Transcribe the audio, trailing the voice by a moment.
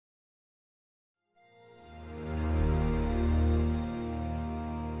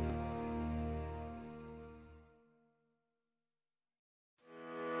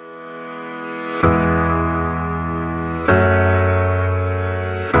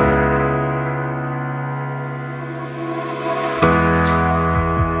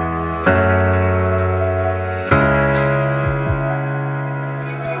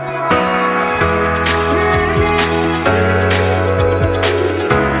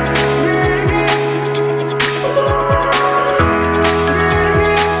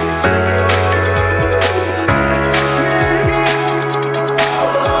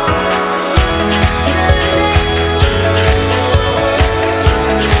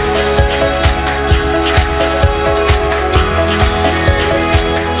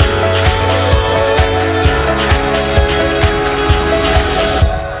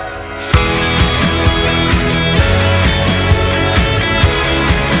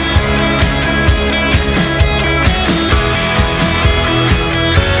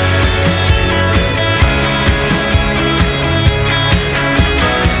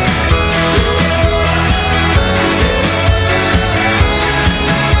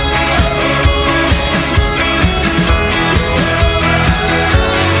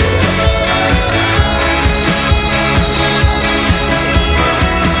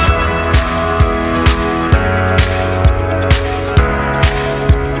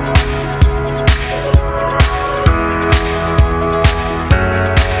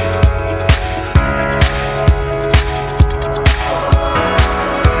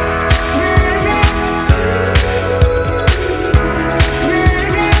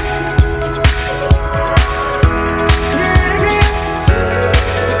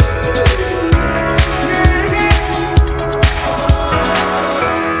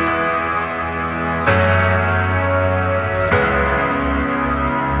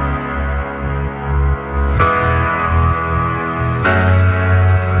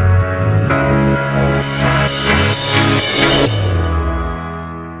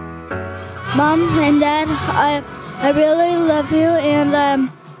I really love you, and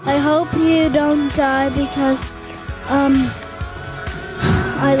I hope you don't die because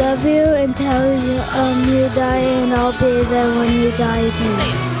I love you until you die, and I'll be there when you die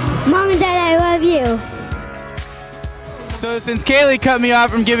too. Mom and Dad, I love you. So since Kailee cut me off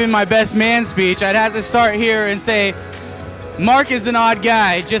from giving my best man speech, I'd have to start here and say, Mark is an odd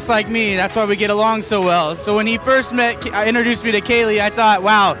guy, just like me. That's why we get along so well. So when he first introduced me to Kailee, I thought,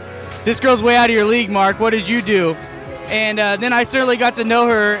 wow, this girl's way out of your league, Mark. What did you do? And then I certainly got to know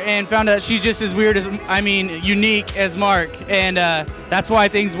her and found out she's just as weird unique as Mark. And that's why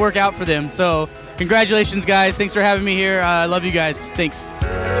things work out for them. So congratulations, guys. Thanks for having me here. I love you guys. Thanks.